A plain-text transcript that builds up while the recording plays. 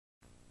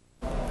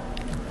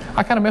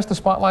I kind of missed the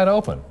Spotlight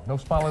Open. No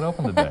Spotlight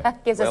Open today.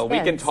 Well,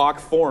 we can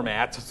talk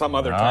format some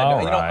other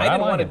time. Right. I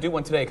didn't want to do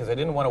one today because I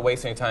didn't want to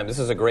waste any time. This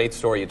is a great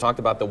story. You talked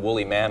about the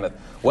woolly mammoth.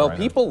 Well,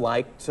 people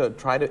like to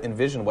try to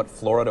envision what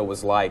Florida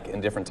was like in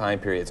different time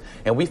periods.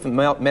 And we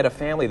met a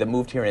family that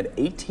moved here in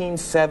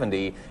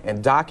 1870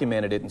 and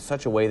documented it in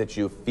such a way that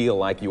you feel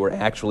like you were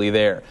actually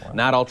there. Wow.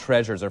 Not all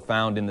treasures are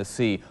found in the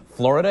sea.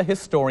 Florida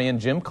historian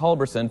Jim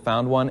Culberson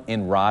found one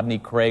in Rodney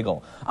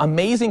Craigle.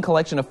 Amazing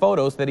collection of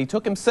photos that he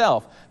took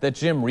himself that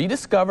Jim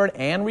rediscovered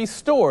and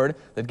restored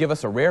that give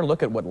us a rare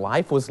look at what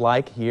life was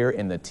like here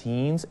in the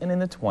teens and in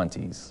the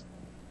 20s.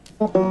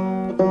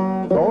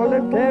 Boil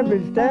them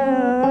cabbage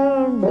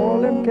down,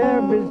 boil them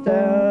cabbage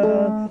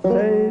down.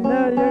 Say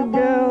now, young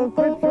gal,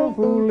 quit your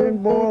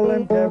fooling, boil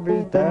them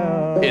cabbage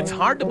down. It's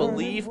hard to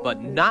believe,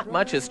 but not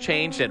much has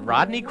changed at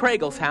Rodney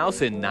Craigle's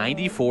house in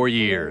 94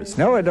 years.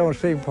 No, it don't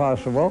seem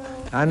possible.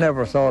 I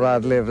never thought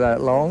I'd live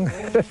that long.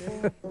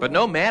 But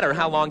no matter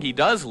how long he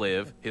does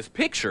live, his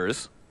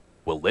pictures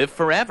will live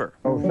forever.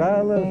 Oh,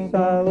 Silas,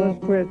 Silas,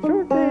 quit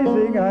your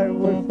teasing. I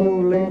was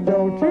fooling,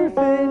 don't you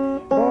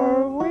see?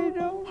 For we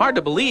don't... Hard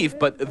to believe,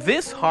 but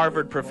this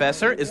Harvard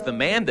professor is the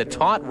man that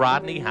taught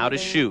Rodney how to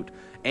shoot.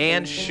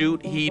 And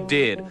shoot he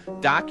did,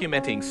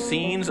 documenting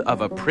scenes of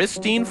a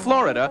pristine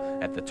Florida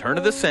at the turn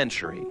of the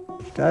century.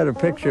 I had a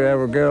picture of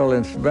a girl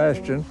in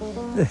Sebastian.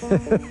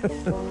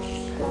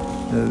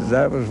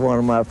 That was one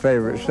of my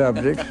favorite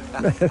subjects.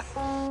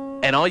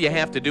 And all you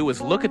have to do is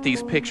look at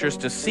these pictures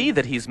to see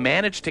that he's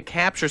managed to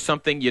capture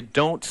something you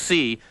don't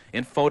see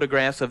in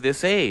photographs of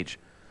this age.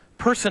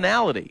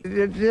 Personality.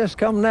 It just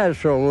come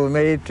natural to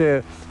me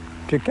to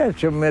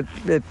catch them at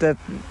that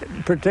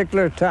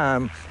particular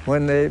time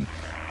when they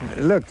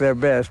looked their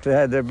best, they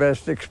had their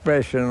best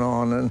expression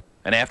on.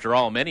 And after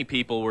all, many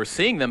people were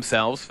seeing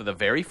themselves for the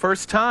very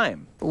first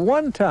time.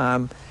 One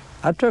time,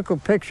 I took a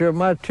picture of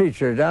my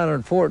teacher down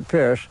in Fort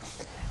Pierce,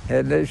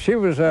 and she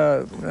was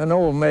an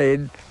old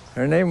maid.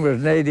 Her name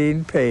was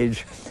Nadine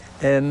Page,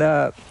 and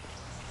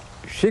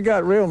she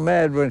got real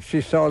mad when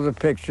she saw the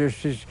picture.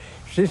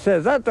 She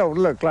says, "That don't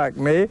look like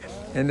me,"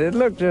 and it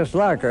looked just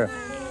like her.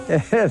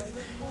 And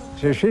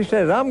so she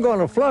says, "I'm going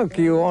to flunk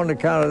you on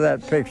account of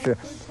that picture."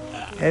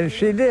 And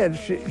she did.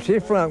 She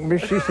flunked me.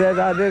 She said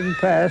I didn't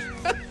pass.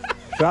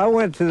 So I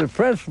went to the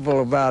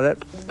principal about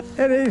it,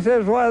 and he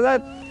says, "Why,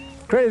 that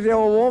crazy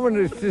old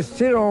woman, she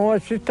don't know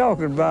what she's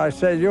talking about." I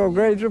said, "Your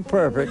grades are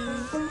perfect."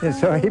 And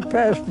so he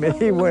passed me.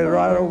 He went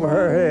right over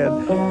her head.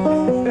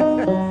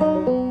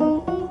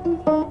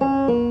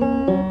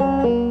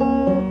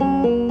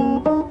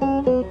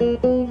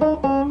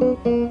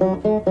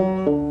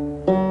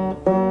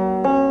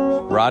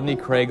 Rodney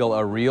Craigle,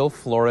 a real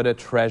Florida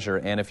treasure,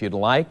 and if you'd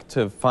like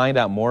to find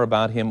out more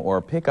about him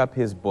or pick up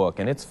his book,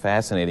 and it's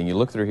fascinating, you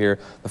look through here,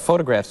 the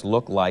photographs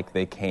look like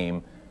they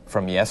came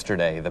from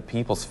yesterday. The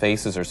people's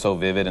faces are so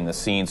vivid and the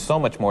scenes, so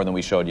much more than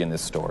we showed you in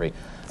this story.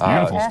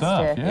 Beautiful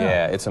stuff,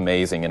 yeah, it's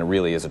amazing, and it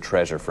really is a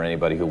treasure for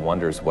anybody who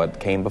wonders what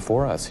came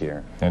before us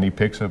here. And he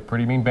picks a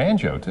pretty mean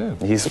banjo, too.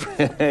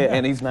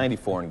 And he's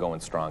 94 and going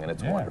strong, and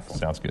it's wonderful.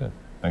 Sounds good.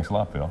 Thanks a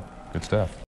lot, Bill. Good stuff.